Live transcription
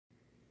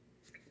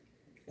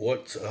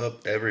What's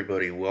up,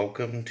 everybody?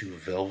 Welcome to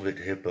Velvet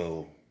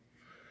Hippo,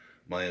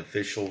 my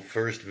official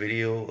first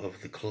video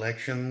of the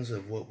collections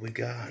of what we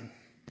got.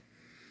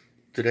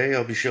 Today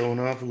I'll be showing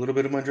off a little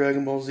bit of my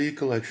Dragon Ball Z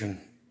collection.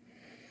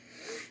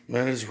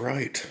 That is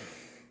right.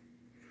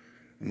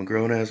 I'm a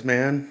grown-ass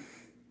man,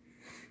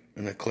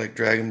 and I collect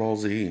Dragon Ball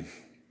Z.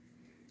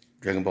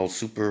 Dragon Ball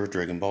Super,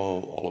 Dragon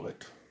Ball, all of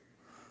it.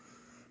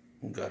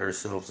 We got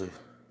ourselves a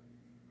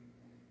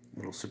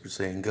little Super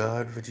Saiyan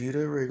God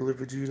Vegeta, regular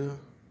Vegeta.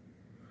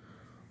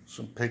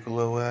 Some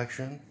Piccolo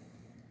action,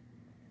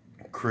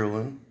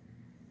 Krillin,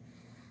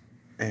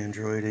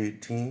 Android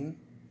 18,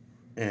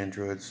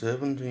 Android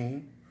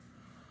 17,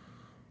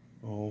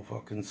 oh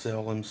fucking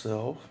Cell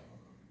himself,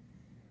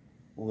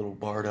 a little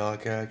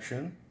Bardock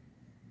action,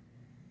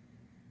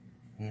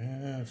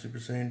 yeah, Super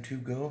Saiyan 2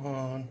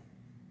 Gohan,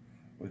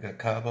 we got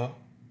Kaba,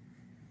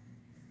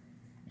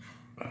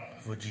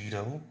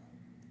 Vegito,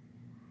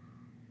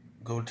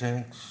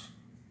 Gotenks,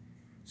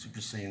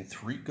 Super Saiyan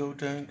 3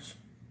 Gotenks,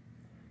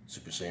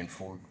 Super Saiyan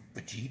 4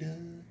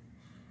 Vegeta,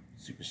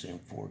 Super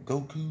Saiyan 4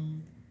 Goku,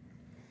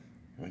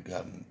 we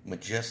got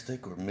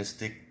Majestic or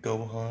Mystic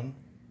Gohan,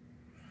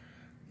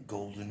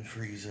 Golden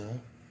Frieza,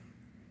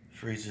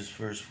 Frieza's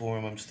first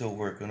form, I'm still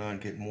working on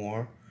getting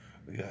more.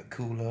 We got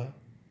Cooler,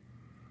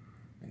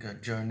 we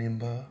got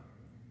Jarnimba,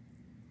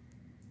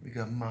 we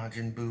got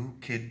Majin Buu,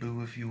 Kid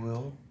Buu if you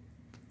will.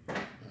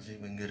 Let's see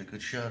if we can get a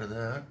good shot of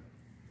that.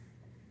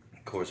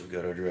 Of course we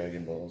got our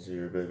Dragon Balls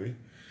here, baby.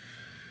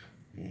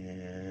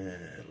 Yeah,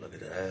 look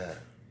at that.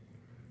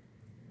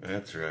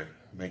 That's right.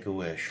 Make a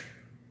wish.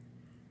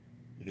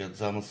 We got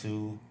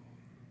Zamasu.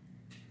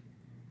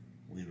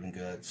 We even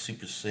got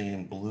Super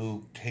Saiyan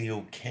Blue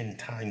Kaioken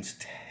times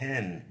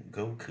 10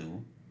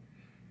 Goku.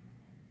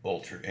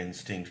 Ultra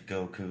Instinct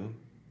Goku.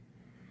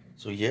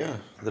 So yeah,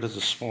 that is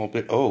a small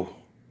bit. Oh,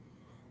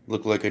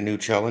 look like a new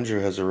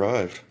challenger has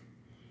arrived.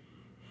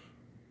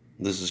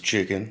 This is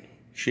Chicken.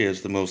 She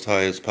has the most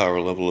highest power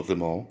level of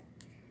them all.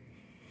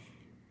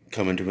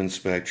 Coming to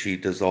inspect, she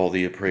does all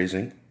the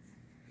appraising.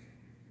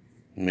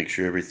 Make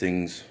sure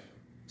everything's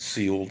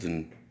sealed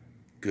and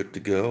good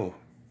to go.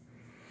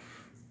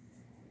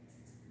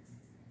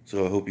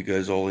 So I hope you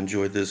guys all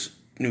enjoyed this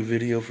new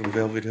video from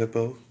Velvet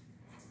Hippo,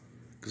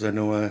 because I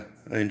know I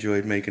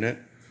enjoyed making it.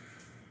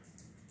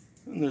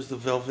 And there's the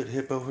Velvet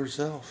Hippo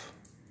herself,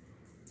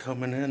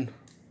 coming in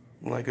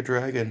like a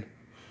dragon.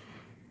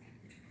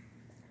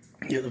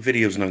 Yeah, the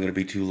video's not going to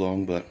be too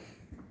long, but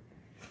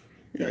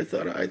yeah, I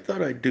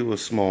thought I'd do a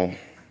small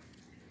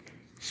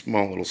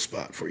little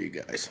spot for you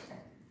guys.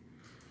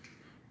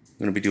 I'm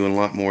gonna be doing a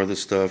lot more of this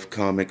stuff: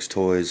 comics,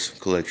 toys,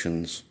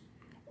 collections,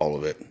 all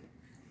of it.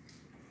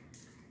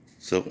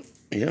 So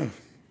yeah,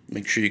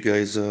 make sure you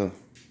guys hit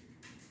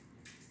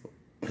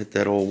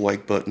that old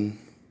like button,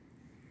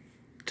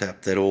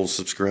 tap that old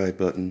subscribe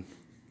button,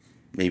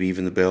 maybe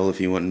even the bell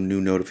if you want new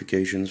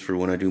notifications for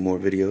when I do more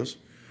videos,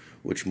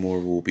 which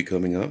more will be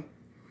coming up.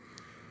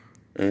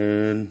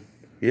 And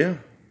yeah,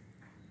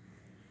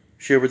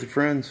 share with your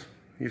friends,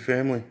 your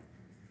family.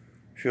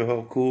 Show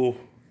how cool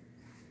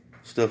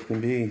stuff can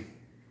be.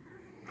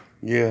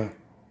 Yeah.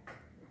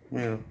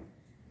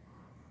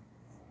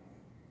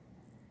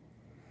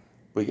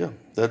 But yeah,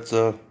 that's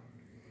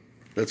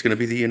gonna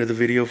be the end of the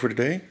video for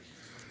today.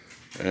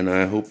 And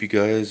I hope you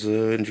guys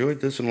enjoyed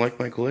this and liked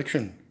my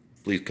collection.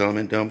 Please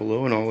comment down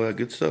below and all that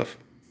good stuff.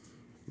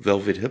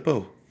 Velvet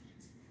Hippo.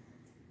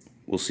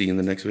 We'll see you in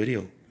the next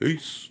video.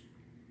 Peace.